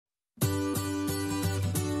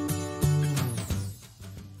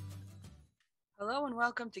Hello and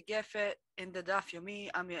welcome to Gefet in the Daf Yomi.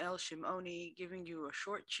 I'm Yael Shimoni, giving you a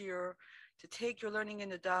short cheer to take your learning in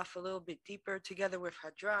the Daf a little bit deeper, together with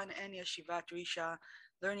Hadran and Yeshivat Risha,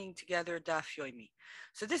 learning together Daf Yomi.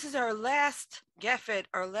 So this is our last Gefet,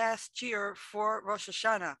 our last cheer for Rosh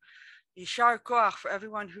Hashanah. Yishar Koach for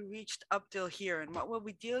everyone who reached up till here. And what we'll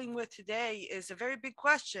be dealing with today is a very big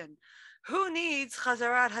question. Who needs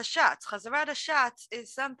Chazarat Hashatz? Chazarat Hashatz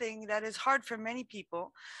is something that is hard for many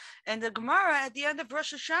people. And the Gemara at the end of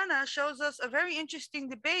Rosh Hashanah shows us a very interesting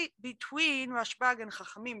debate between Rashbag and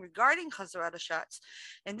Chachamim regarding Chazarat Hashatz.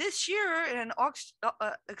 And this year, in an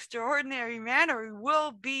extraordinary manner, we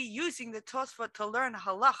will be using the Tosfot to learn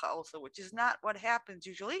halacha also, which is not what happens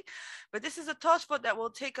usually. But this is a Tosfot that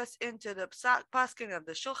will take us into the Paskin of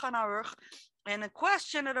the Shulchan Aruch and a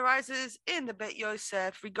question that arises in the Bet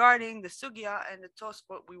Yosef regarding the Sugya and the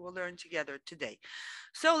Tosfot we will learn together today.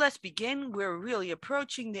 So let's begin. We're really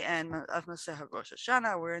approaching the end of Masechet Rosh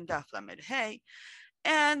Hashanah. We're in Daf Lamed Hey,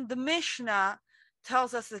 and the Mishnah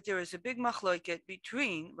tells us that there is a big machloket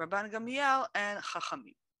between Rabban Gamliel and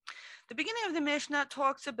Chachamim. The beginning of the Mishnah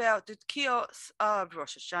talks about the Tkiyos of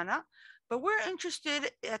Rosh Hashanah, but we're interested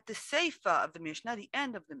at the Seifa of the Mishnah, the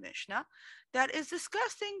end of the Mishnah, that is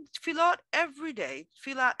discussing Tefillot every day.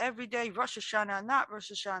 Tefillah every day, Rosh Hashanah, not Rosh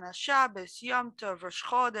Hashanah, Shabbos, Yom Tov, Rosh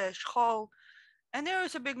Chodesh, Chol, and there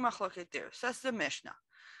is a big machloket there. Says the Mishnah.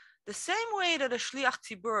 The same way that a Shliach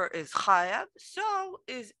Tzibur is Chayav, so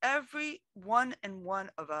is every one and one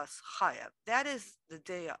of us Chayav. That is the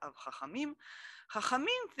Deya of Chachamim.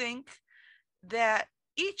 Chachamim think that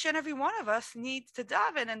each and every one of us needs to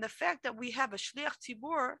daven, and the fact that we have a Shliach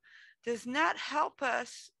Tzibur does not help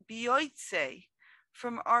us be yotzei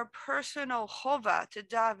from our personal chova to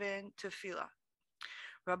daven tefillah.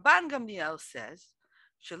 Rabban Gamliel says,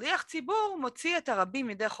 Shliach Tzibur motzi et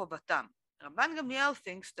harabim midei chovatam. Rabban Gamliel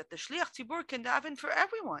thinks that the Shliach Tzibur can daven for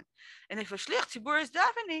everyone, and if a Shliach Tzibur is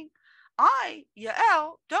davening, I,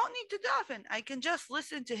 Yael, don't need to daven. I can just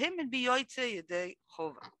listen to him and be yotzei yedei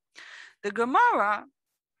chova. The Gemara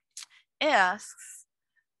asks,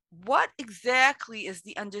 what exactly is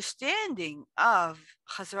the understanding of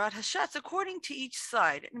Chazarat Hashatz according to each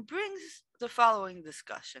side, and brings the following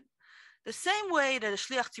discussion. The same way that a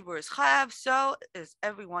Shliach Tzibur is Chayav, so is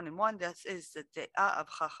every one in one. That is the De'ah of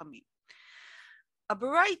Chachamim. A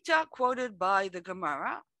Baraita quoted by the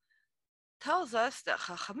Gemara tells us that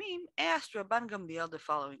Chachamim asked Rabban Gamliel the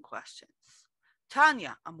following questions.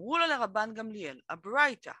 Tanya, Amrula Rabban Gamliel, a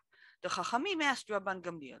Baraita. The Chachamim asked Rabban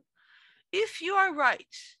Gamliel, if you are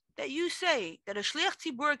right that you say that a Shliach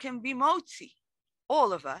Tzibur can be motzi,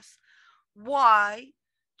 all of us, why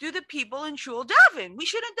do the people in shul daven? We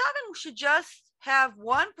shouldn't daven. We should just have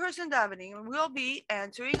one person davening and we'll be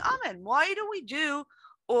answering Amen. Why do we do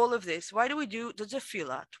all of this? Why do we do the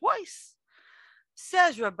tefillah twice?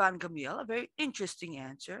 Says Rabban Gamliel, a very interesting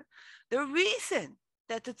answer. The reason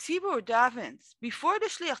that the tzibur davens before the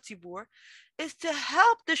Shliach Tzibur is to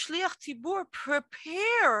help the Shliach Tzibur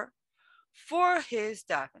prepare for his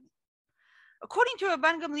davening. According to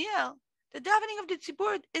Rabban Gamliel, the davening of the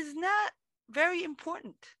tzibur is not very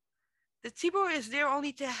important. The tzibur is there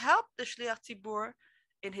only to help the Shliach Tzibur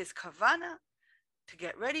in his kavana to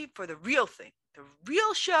get ready for the real thing. The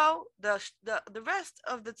real show, the rest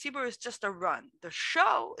of the tzibur is just a run. The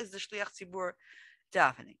show is the Shliach Tzibur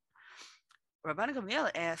davening. Rabban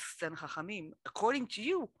Gamliel asks then Chachamim, according to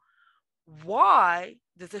you, why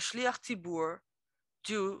does the Shliach Tzibur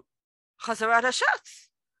do Chazarat Hashatz?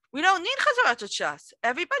 We don't need Chazarat Hashatz.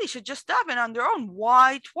 Everybody should just daven on their own.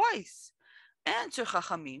 Why twice? Answer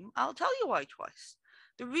Chachamim, I'll tell you why twice.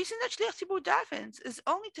 The reason that Shliach Tzibur davens is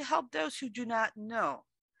only to help those who do not know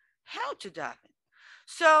how to daven.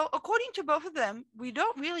 So according to both of them, we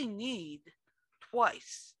don't really need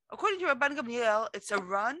twice. According to Rabban Gamliel, it's a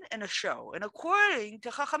run and a show. And according to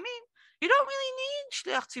Chachamim, you don't really need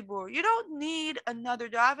Shliach Tzibur. You don't need another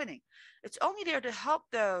davening. It's only there to help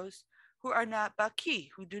those who are not baki,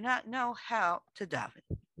 who do not know how to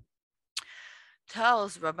daven.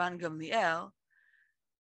 Tells Rabban Gamliel,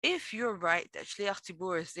 if you're right that Shliach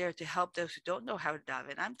Tzibur is there to help those who don't know how to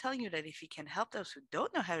daven, I'm telling you that if he can help those who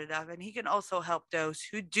don't know how to daven, he can also help those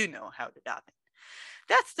who do know how to daven.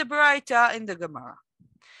 That's the Baraita in the Gemara.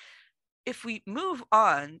 If we move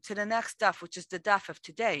on to the next daf, which is the daf of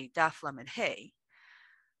today, daf Lamed Hey,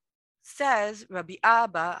 says Rabbi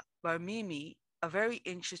Abba Bar Mimi a very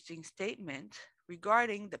interesting statement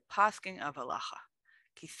regarding the pasking of halacha.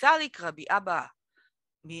 Kisalik Rabbi Abba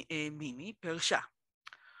Mimi Persha.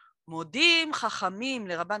 מודים חכמים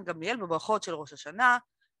לרבן גמליאל בברכות של ראש השנה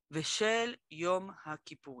ושל יום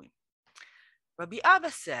הכיפורים. Rabbi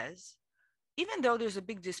Abba says even though there's a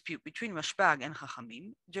big dispute between Rashbag and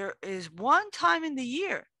Chachamim, there is one time in the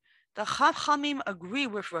year the Chachamim agree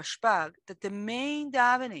with Rashbag that the main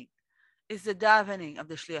davening is the davening of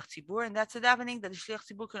the Shliach Tzibur, and that's the davening that the Shliach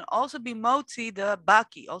Tzibur can also be motzi the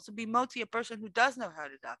baki, also be motzi a person who does know how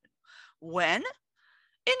to daven. When?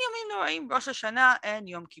 In Yomim Noraim, Rosh Hashanah and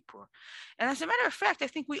Yom Kippur. And as a matter of fact, I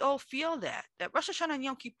think we all feel that Rosh Hashanah and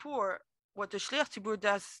Yom Kippur, what the Shliach Tzibur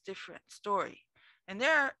does is different story. And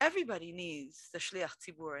there, everybody needs the Shliach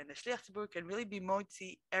Tzibur, and the Shliach Tzibur can really be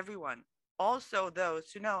motzi everyone, also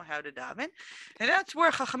those who know how to daven. And that's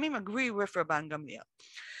where Chachamim agree with Rabban Gamliel.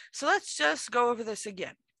 So let's just go over this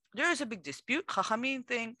again. There is a big dispute. Chachamim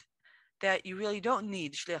think that you really don't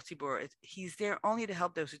need Shliach Tzibur. He's there only to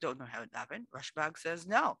help those who don't know how to daven. Rashbag says,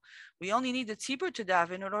 no, we only need the Tzibur to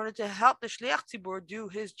daven in order to help the Shliach Tzibur do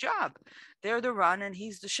his job. They're the run and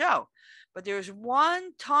he's the show. But there's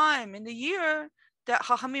one time in the year that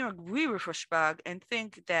Chachamim agree with Rashbag and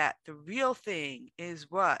think that the real thing is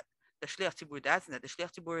what the Shliach Tzibur does, and that the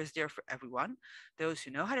Shliach Tzibur is there for everyone, those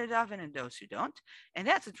who know how to daven and those who don't. And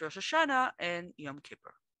that's in Rosh Hashanah and Yom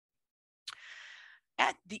Kippur.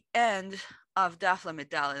 At the end of Daf Lamed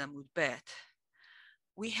Daled Amud Bet,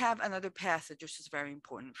 we have another passage which is very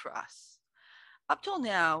important for us. Up till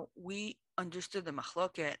now, we understood the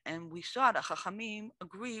machloket and we saw that Chachamim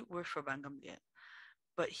agree with Rabban Gamliel.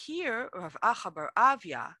 But here, Rav Acha bar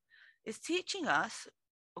Avia is teaching us,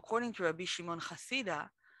 according to Rabbi Shimon Chasida,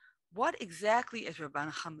 what exactly is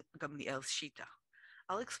Rabban Gamliel's shita.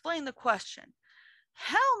 I'll explain the question.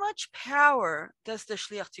 How much power does the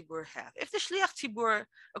Shliach Tzibur have? If the Shliach Tzibur,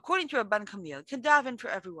 according to Rabban Gamliel, can daven for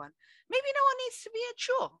everyone, maybe no one needs to be at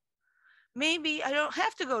shul. Maybe I don't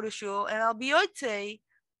have to go to shul and I'll be yotzei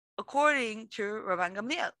according to Rabban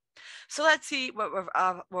Gamliel. So let's see what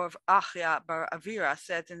Rav Achya bar Avira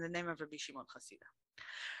said in the name of Rabbi Shimon Chasida.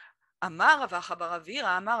 Amar Rav Achya bar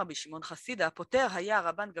Avira, Amar Rabbi Shimon Chasida, poter haya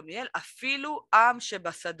Rabban Gamliel afilu am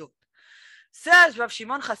shebasadot. Says Rav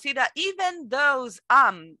Shimon Chasida, even those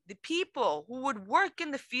the people who would work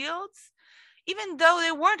in the fields, even though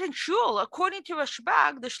they weren't in shul, according to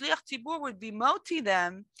Rashbag, the Shliach Tzibur would be moti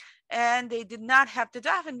them, and they did not have to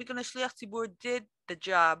daven because the Shliach Tzibur did the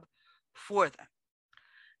job for them.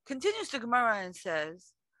 Continues the Gemara and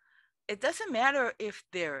says, it doesn't matter if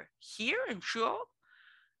they're here in shul.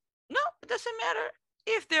 No, it doesn't matter.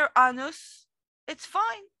 If they're anus, it's fine.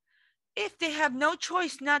 If they have no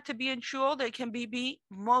choice not to be in shul, they can be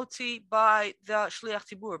motzi by the Shliach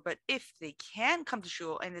Tzibur. But if they can come to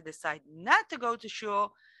shul and they decide not to go to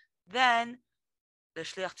shul, then the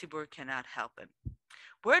Shliach Tzibur cannot help him.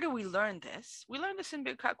 Where do we learn this? We learn this in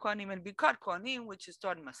Birkat Kohanim. In Birkat Kohanim, which is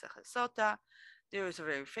taught in Masechet Sota, there is a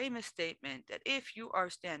very famous statement that if you are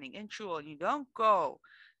standing in shul and you don't go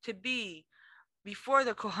to be before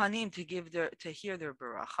the Kohanim to hear their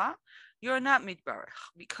baracha, you're not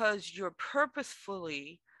mitbarach because you're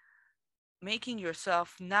purposefully making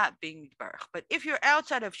yourself not being mitbarach. But if you're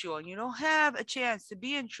outside of shul and you don't have a chance to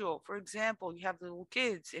be in shul, for example, you have little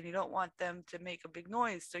kids and you don't want them to make a big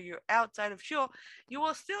noise, so you're outside of shul, you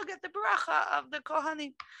will still get the baracha of the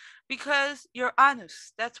Kohanim because you're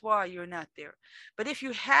anus. That's why you're not there. But if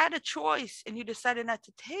you had a choice and you decided not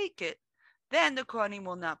to take it, then the Kohanim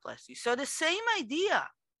will not bless you. So the same idea,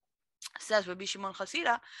 says Rabbi Shimon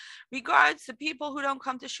Chasida, regards the people who don't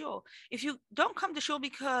come to shul. If you don't come to shul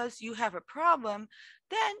because you have a problem,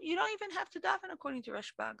 then you don't even have to daven according to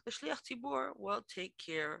Rashbag. The Shliach Tzibur will take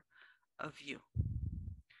care of you.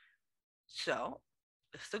 So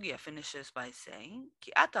the sugya finishes by saying,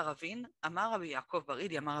 Ki ata ravin, amar Rabbi Yaakov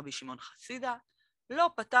Baridi, amar Rabbi Shimon Chasida, lo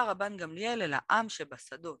patar Rabban Gamliel el ha'am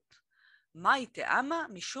shebasadot. מאי תאמה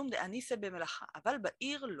משום דאניסה במלאכה, אבל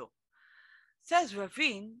בעיר לא. Says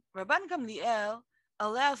Ravin, Rabban Gamliel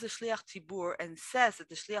allows the Shliach Tzibur and says that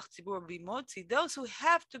the Shliach Tzibur will be motzi those who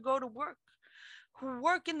have to go to work, who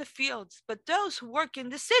work in the fields, but those who work in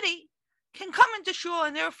the city can come into shul,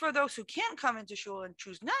 and therefore those who can't come into shul and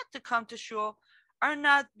choose not to come to shul are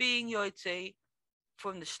not being yotzei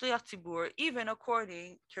from the Shliach Tzibur, even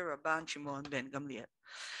according to Rabban Shimon ben Gamliel.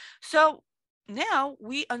 So now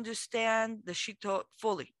we understand the shittot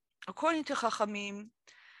fully. According to Chachamim,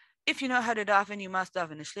 if you know how to daven, you must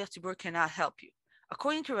daven. The Shliach Tzibur cannot help you.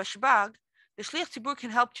 According to Rashbag, the Shliach Tzibur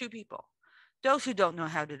can help two people. Those who don't know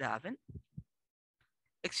how to daven.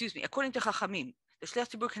 According to Chachamim, the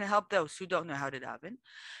Shliach Tzibur can help those who don't know how to daven.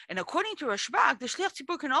 And according to Rashbag, the Shliach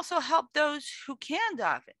Tzibur can also help those who can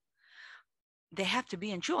daven. They have to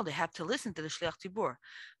be in shul. They have to listen to the Shliach Tzibur.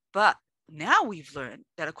 But now we've learned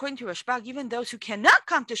that according to Rashbag, even those who cannot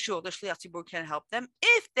come to shul, the Shliach Tzibur can help them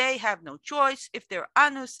if they have no choice, if they're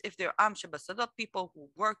anus, if they're am shebasadot, people who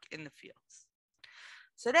work in the fields.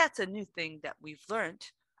 So that's a new thing that we've learned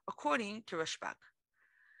according to Rashbag.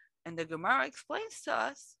 And the Gemara explains to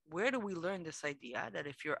us, where do we learn this idea that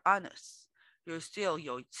if you're anus, you're still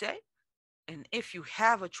yoitze, and if you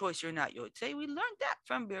have a choice, you're not yoitze? We learned that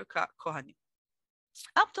from Birkat Kohanim.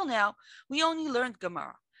 Up till now, we only learned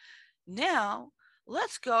Gemara. Now,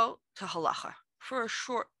 let's go to halacha for a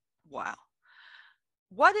short while.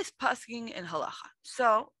 What is pasking in halacha?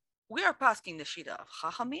 So, we are pasking the shita of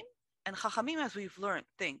chachamim, and chachamim, as we've learned,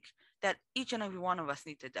 think that each and every one of us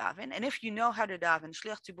need to daven. And if you know how to daven,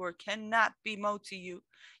 shliach tzibur cannot be moti you.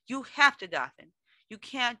 You have to daven. You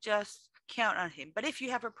can't just count on him. But if you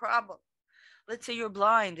have a problem, let's say you're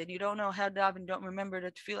blind and you don't know how to daven, don't remember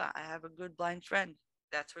the tefillah. I have a good blind friend.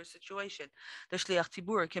 That's her situation. The shliach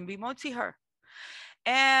tzibur can be motzi her.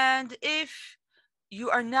 And if you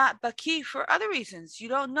are not baki for other reasons, you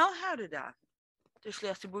don't know how to daven, the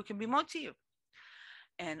shliach tzibur can be motzi you.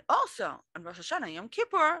 And also on Rosh Hashanah, Yom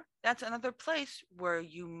Kippur, that's another place where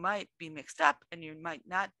you might be mixed up and you might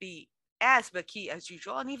not be as baki as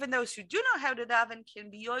usual. And even those who do know how to daven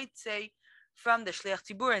can be yoitze from the shliach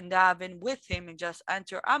tzibur and daven with him and just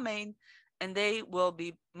enter amen, and they will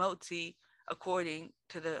be motzi according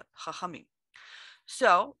to the Chachamim.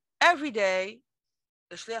 So every day,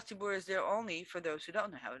 the Shliach Tzibur is there only for those who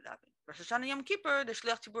don't know how to daven. Rosh Hashanah Yom Kippur, the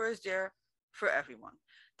Shliach Tzibur is there for everyone.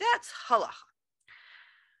 That's halacha.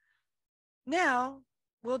 Now,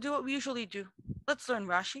 we'll do what we usually do. Let's learn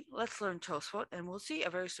Rashi, let's learn Tosfot, and we'll see a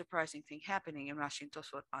very surprising thing happening in Rashi and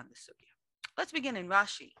Tosfot on this sugya. Let's begin in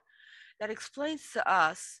Rashi. That explains to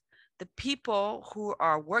us the people who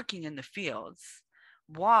are working in the fields.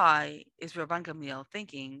 Why is Rabban Gamliel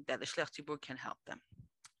thinking that the Shliach Tzibur can help them?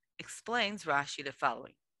 Explains Rashi the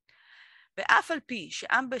following. ואף על פי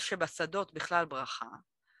שעם שבשדות בכלל ברכה,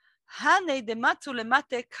 הנה דמצו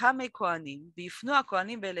למטה כמה כהנים, ויפנו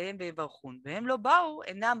הכהנים ואליהם ויברכון, והם לא באו,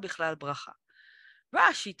 אינם בכלל ברכה.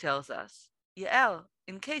 Rashi tells us, Yael,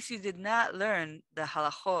 in case you did not learn the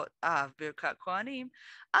halachot of Birkat Kohanim,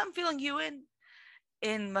 I'm filling you in.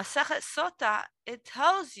 In Masechet Sota, it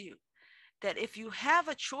tells you that if you have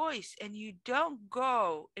a choice and you don't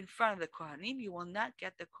go in front of the Kohanim, you will not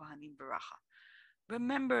get the Kohanim Baracha.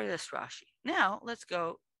 Remember this Rashi. Now, let's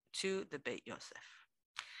go to the Beit Yosef.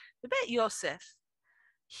 The Beit Yosef,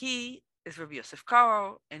 he is Rabbi Yosef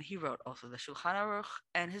Karo, and he wrote also the Shulchan Aruch,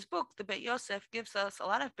 and his book, the Beit Yosef, gives us a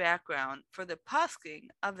lot of background for the pasking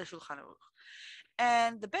of the Shulchan Aruch.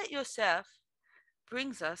 And the Beit Yosef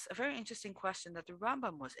brings us a very interesting question that the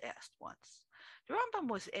Rambam was asked once. The Rambam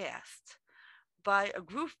was asked by a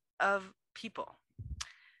group of people.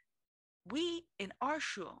 We in our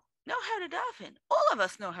shul know how to daven. All of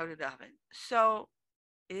us know how to daven. So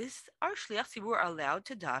is our shliach tzibur allowed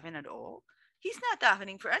to daven at all? He's not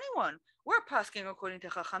davening for anyone. We're pasking according to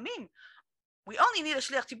Chachamim. We only need a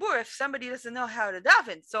shliach tzibur if somebody doesn't know how to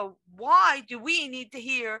daven. So why do we need to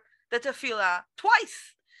hear the tefillah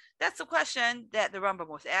twice? That's the question that the Rambam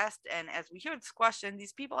was asked. And as we hear this question,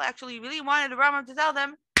 these people actually really wanted the Rambam to tell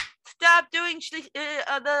them, stop doing the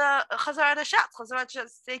Chazarat Hashatz. Chazarat Hashatz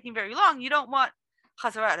is taking very long. You don't want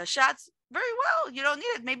Chazarat Hashatz. Very well. You don't need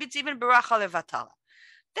it. Maybe it's even Baracha Levatala.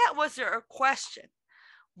 That was their question.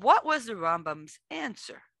 What was the Rambam's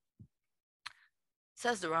answer?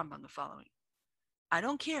 Says the Rambam the following. I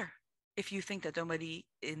don't care if you think that somebody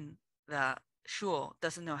in the shul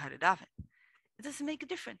doesn't know how to daven. It doesn't make a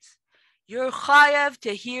difference. You're chayav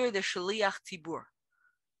to hear the shaliach tzibur.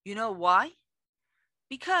 You know why?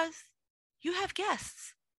 Because you have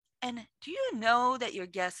guests. And do you know that your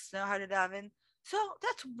guests know how to daven? So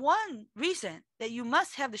that's one reason that you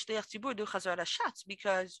must have the shliach tzibur do Chazarat Hashatz,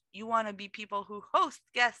 because you want to be people who host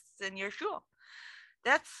guests in your shul.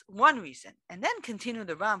 That's one reason. And then continue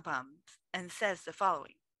the Rambam and says the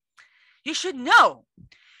following. You should know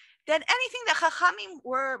that anything that Chachamim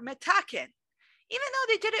were metaken, even though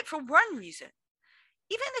they did it for one reason,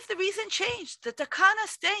 even if the reason changed, the takana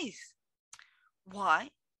stays. Why?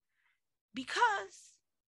 Because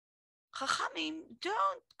Chachamim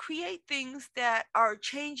don't create things that are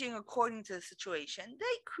changing according to the situation. They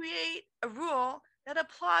create a rule that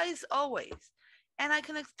applies always. And I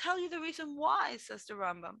can tell you the reason why, says the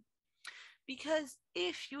Rambam. Because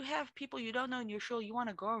if you have people you don't know in your shul, you want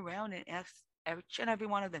to go around and ask each and every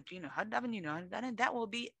one of them, do you know how to daven? You know how to daven? That will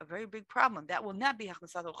be a very big problem. That will not be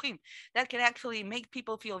hachnasat orchim. That can actually make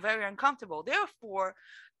people feel very uncomfortable. Therefore,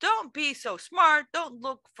 don't be so smart. Don't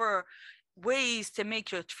look for ways to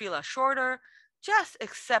make your tefillah shorter. Just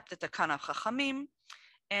accept the takana of chachamim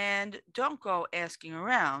And don't go asking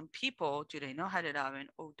around people, do they know how to daven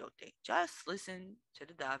or don't they? Just listen to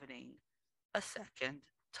the davening a second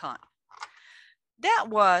time. That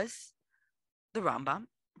was the Rambam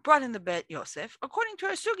brought in the Bet Yosef according to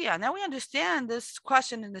our sugya. Now we understand this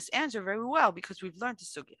question and this answer very well because we've learned the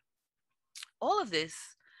sugya. All of this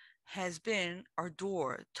has been our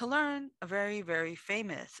door to learn a very, very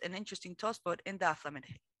famous and interesting Tosfot in Daf Lamed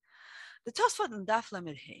Hey. The Tosfot in Daf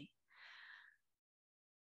Lamed Hey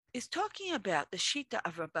is talking about the Shita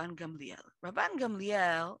of Rabban Gamliel. Rabban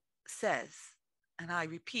Gamliel says, and I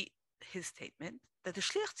repeat his statement, that the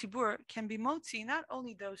Shliach Tzibur can be motzi not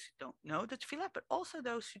only those who don't know the tefillah, but also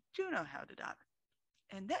those who do know how to daven.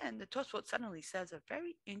 And then the Tosfot suddenly says a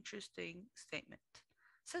very interesting statement. It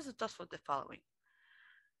says the Tosfot the following.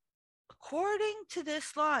 According to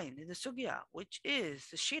this line in the Sugya, which is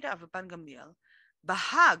the Shita of Rabban Gamliel,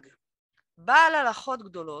 Bahag, Baal Alachot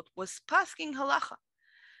Gdolot, was pasking halacha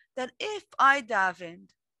that if I davened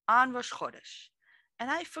on Rosh Chodesh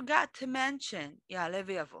and I forgot to mention Ya'aleh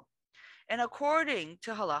V'Yavo, and according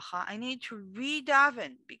to halacha, I need to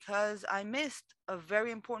re-daven because I missed a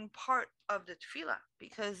very important part of the tefillah,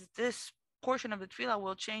 because this portion of the tefillah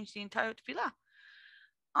will change the entire tefillah.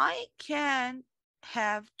 I can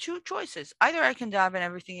have two choices. Either I can daven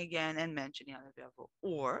everything again and mention Ya'aleh V'Yavo,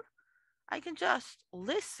 or I can just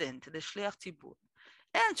listen to the Shliach Tzibur,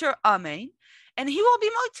 answer Amen, and he will be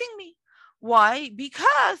motzing me. Why?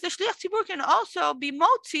 Because the Shliach Tzibur can also be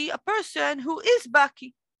motzi a person who is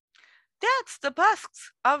Baki. That's the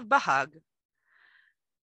pasks of Bahag.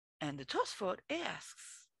 And the Tosfot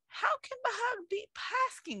asks, how can Bahag be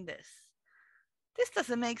pasking this? This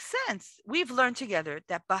doesn't make sense. We've learned together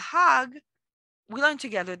that we learned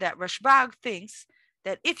together that Rashbag thinks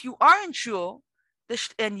that if you are in shul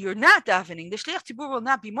and you're not davening, the Shliach Tzibur will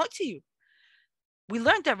not be motzi you. We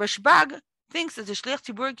learned that Rashbag thinks that the Shliach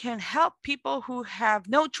Tzibur can help people who have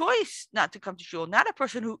no choice not to come to shul, not a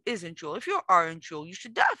person who is in shul. If you are in shul, you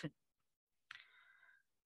should daven.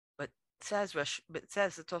 But it says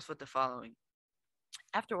the Tosfot the following.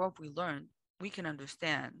 After what we learned, we can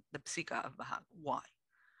understand the psika of Bahag. Why?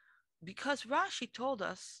 Because Rashi told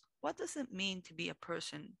us, what does it mean to be a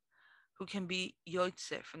person who can be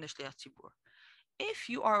yotze from the Shliach Tzibur? If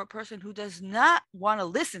you are a person who does not want to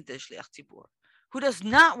listen to the Shliach Tzibur, who does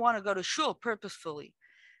not want to go to shul purposefully,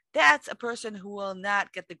 that's a person who will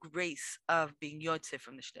not get the grace of being yotze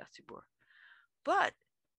from the Shliach Tzibur. But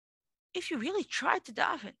if you really tried to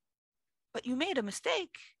daven, but you made a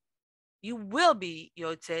mistake, you will be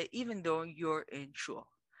yotze even though you're in shul.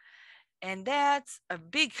 And that's a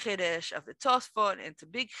big chiddush of the Tosfot, and it's a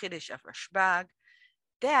big chiddush of Rashbag,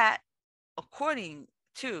 that according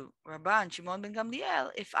to Rabban Shimon ben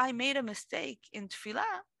Gamliel, if I made a mistake in tefillah,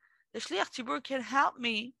 the Shliach Tzibur can help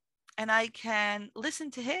me and I can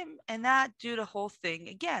listen to him and not do the whole thing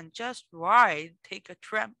again. Just take a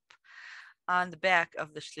tramp on the back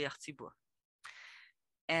of the Shliach Tzibur.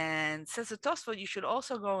 And says the Tosfot, you should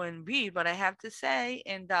also go and read what I have to say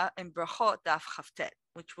in Brachot Daf Chavtet,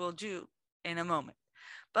 which we'll do in a moment.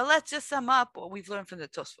 But let's just sum up what we've learned from the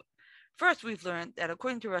Tosfot. First, we've learned that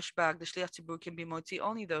according to Rashbag, the Shliach Tzibur can be motzi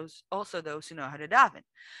only those who know how to daven.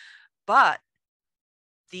 But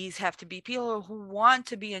these have to be people who want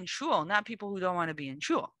to be in shul, not people who don't want to be in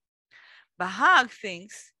shul. Bahag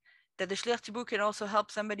thinks that the Shliach Tzibur can also help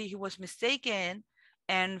somebody who was mistaken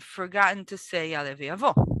and forgotten to say Ya'aleh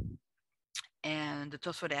V'Yavo. And the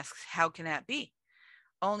Tosfot asks, how can that be?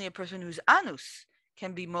 Only a person who's anus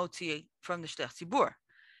can be motzi from the Shliach Tzibur.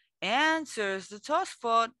 Answers the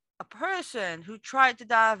Tosfot, a person who tried to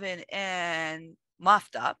daven and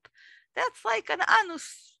muffed up, that's like an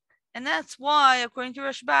anus. And that's why, according to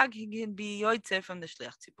Rashbag, he can be yoitze from the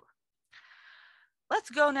Shliach Tzibur. Let's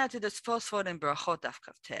go now to this Tosfot in Brachot Daf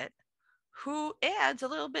Kaftet, who adds a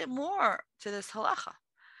little bit more to this halacha.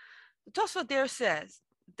 The Tosfot there says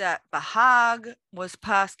that Bahag was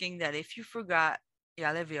pasking that if you forgot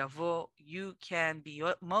Ya'aleh V'Yavo, you can be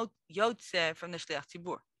yotze from the Shliach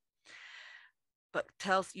Tzibur. But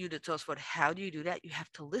tells you the Tosfot, how do you do that? You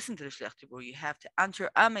have to listen to the Shliach Tzibur. You have to answer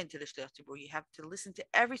Amen to the Shliach Tzibur. You have to listen to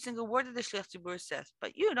every single word that the Shliach Tzibur says.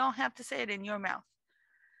 But you don't have to say it in your mouth.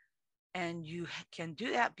 And you can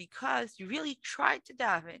do that because you really tried to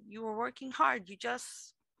daven. You were working hard. You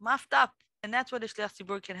just muffed up. And that's what the Shliach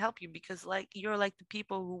Tzibur can help you, because you're like the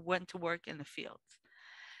people who went to work in the fields.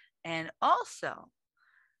 And also,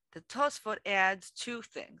 the Tosfot adds two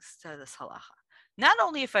things to this halacha. Not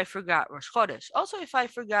only if I forgot Rosh Chodesh, also if I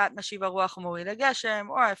forgot Mashiva Ruach U'Moed HaGeshem,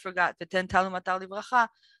 or I forgot the Ten Talim Atar Livracha,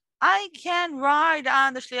 I can ride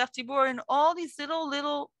on the Shliach Tzibur in all these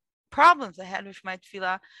little problems I had with my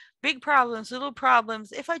tefillah, big problems, little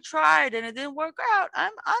problems. If I tried and it didn't work out,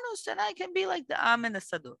 I'm honest and I can be like the Am and the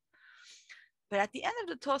Sadur. But at the end of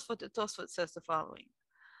the Tosfot says the following.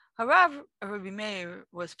 Harav Rabbi Meir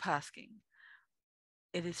was pasking.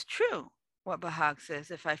 It is true what Bahag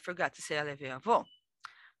says if I forgot to say Alev Yavo.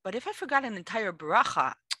 But if I forgot an entire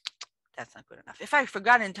bracha, that's not good enough. If I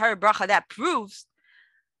forgot an entire bracha, that proves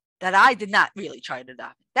that I did not really try to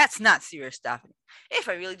daven. That's not serious davening. If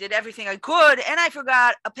I really did everything I could and I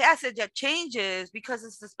forgot a passage that changes because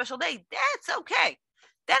it's a special day, that's okay.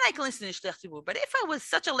 Then I can listen to Shlech Tzibur. But if I was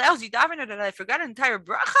such a lousy davener that I forgot an entire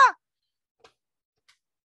bracha,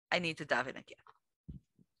 I need to daven again.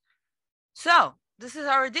 So this is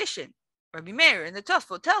our addition. Rabbi Meir in the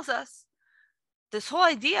Tosfot tells us this whole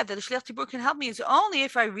idea that the Shlech Tzibur can help me is only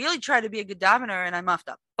if I really try to be a good davener and I muffed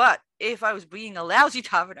up. But if I was being a lousy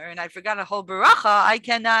davener and I forgot a whole baracha, I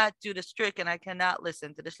cannot do the trick and I cannot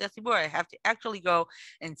listen to the Shlech Tzibur. I have to actually go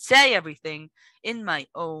and say everything in my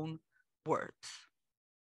own words.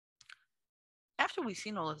 After we've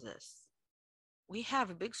seen all of this, we have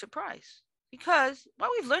a big surprise because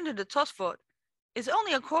what we've learned in the Tosfot is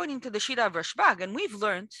only according to the Shira of Rashbag, and we've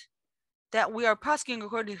learned that we are pasking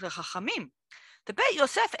according to the Chachamim. The Bet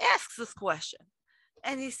Yosef asks this question,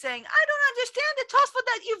 and he's saying, I don't understand the Tosfot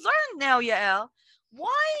that you've learned now, Yael.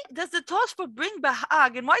 Why does the Tosfot bring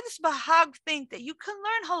Bahag, and why does Bahag think that you can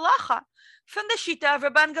learn halacha from the Shita of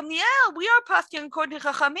Rabban Gamliel? We are pasking according to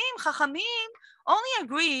Chachamim. Chachamim only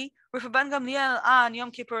agree with Rabban Gamliel on Yom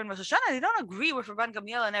Kippur and Rosh Hashanah. They don't agree with Rabban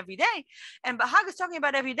Gamliel on every day. And Bahag is talking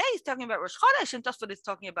about every day. He's talking about Rosh Chodesh, and Tosfot is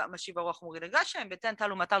talking about Mashiv Aruch Murid Gashem, Beten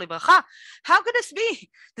Talu Matali Bracha. How could this be?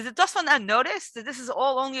 Did the Tosfot not notice that this is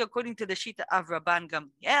all only according to the Shita of Rabban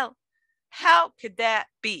Gamliel? How could that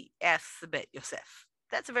be? Asks the Bet Yosef.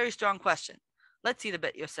 That's a very strong question. Let's see the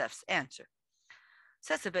Bet Yosef's answer.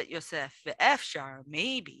 Says the Bet Yosef, Ve'efshar,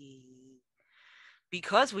 maybe,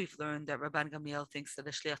 because we've learned that Rabban Gamliel thinks that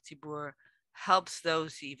the Shliach Tzibur helps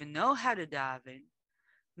those who even know how to daven,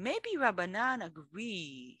 maybe Rabbanan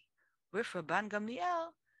agree with Rabban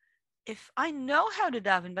Gamliel. If I know how to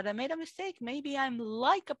daven, but I made a mistake, maybe I'm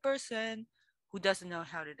like a person who doesn't know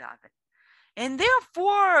how to daven. And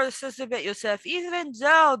therefore, says the Bet Yosef, even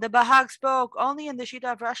though the Bahag spoke only in the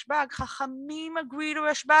Shita of Rashbag, Chachamim agree to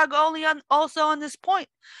Rashbag also on this point.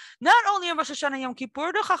 Not only in Rosh Hashanah and Yom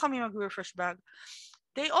Kippur do Chachamim agree with Rashbag.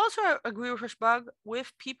 They also agree with Rashbag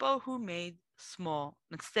with people who made small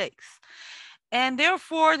mistakes. And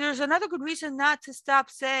therefore, there's another good reason not to stop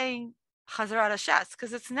saying Chazarat Hashatz,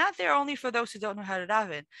 because it's not there only for those who don't know how to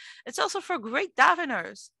daven. It's also for great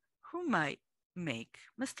daveners who might make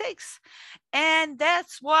mistakes. And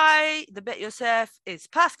that's why the Bet Yosef is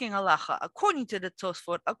pasking halacha according to the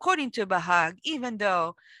Tosfot, according to Bahag, even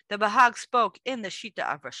though the Bahag spoke in the Shita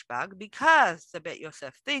of Rashbag, because the Bet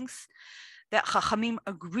Yosef thinks that Chachamim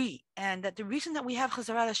agree, and that the reason that we have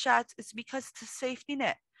Chazarat Hashatz is because it's a safety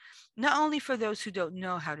net, not only for those who don't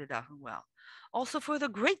know how to daven well, also for the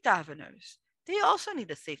great daveners. They also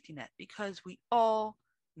need a safety net because we all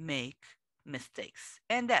make mistakes.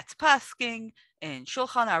 And that's pasking in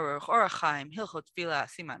Shulchan Aruch, Orach Chaim, Hilchot Tefillah,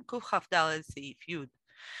 Siman Kuf Chaf Daled Seif Yud.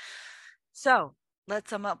 So let's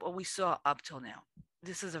sum up what we saw up till now.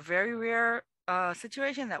 This is a very rare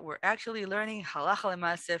situation that we're actually learning halacha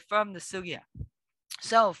l'maaseh from the sugya.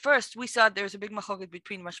 So first, we saw there's a big machloket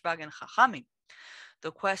between Rashbag and Chachamim.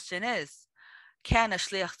 The question is, can a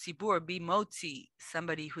shliach tzibur be motzi,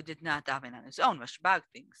 somebody who did not daven on his own? Rashbag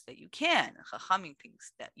thinks that you can. Chachamim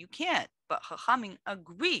thinks that you can't. But Chachamim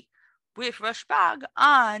agree with Rashbag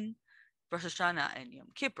on Rosh Hashanah and Yom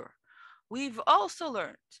Kippur. We've also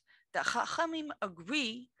learned that Chachamim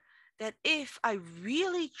agree that if I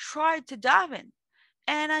really tried to daven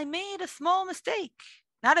and I made a small mistake,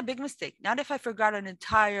 not a big mistake, not if I forgot an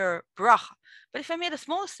entire bracha, but if I made a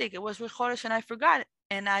small mistake, it was Rosh Chodesh and I forgot it,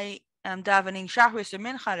 and I am davening Shachris or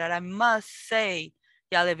Mincha, that I must say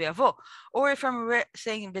Ya'aleh V'yavo, or if I'm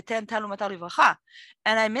saying B'ten Talu Matal Livracha,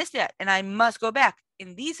 and I missed that, and I must go back.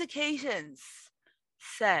 In these occasions,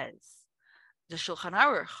 says the Shulchan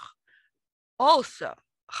Aruch, also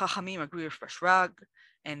Chachamim agree with Rashbag,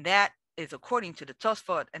 and that is according to the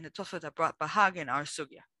Tosfot, and the Tosfot that brought Bahag in our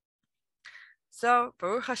sugya. So,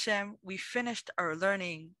 Baruch Hashem, we finished our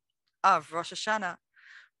learning of Rosh Hashanah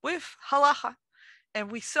with halacha. And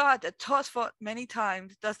we saw that Tosfot many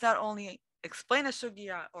times does not only explain a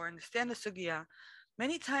sugya or understand a sugya,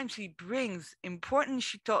 many times he brings important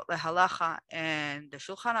shitot lehalacha, and the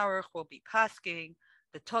Shulchan Aruch will be pasking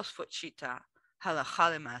the Tosfot shita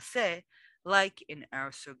halacha lemaaseh, like in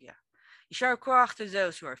our sugya. Yishar koach to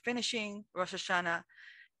those who are finishing Rosh Hashanah,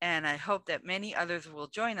 and I hope that many others will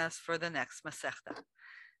join us for the next Masechta.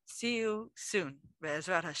 See you soon,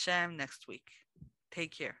 Be'ezrat Hashem, next week.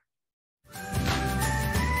 Take care.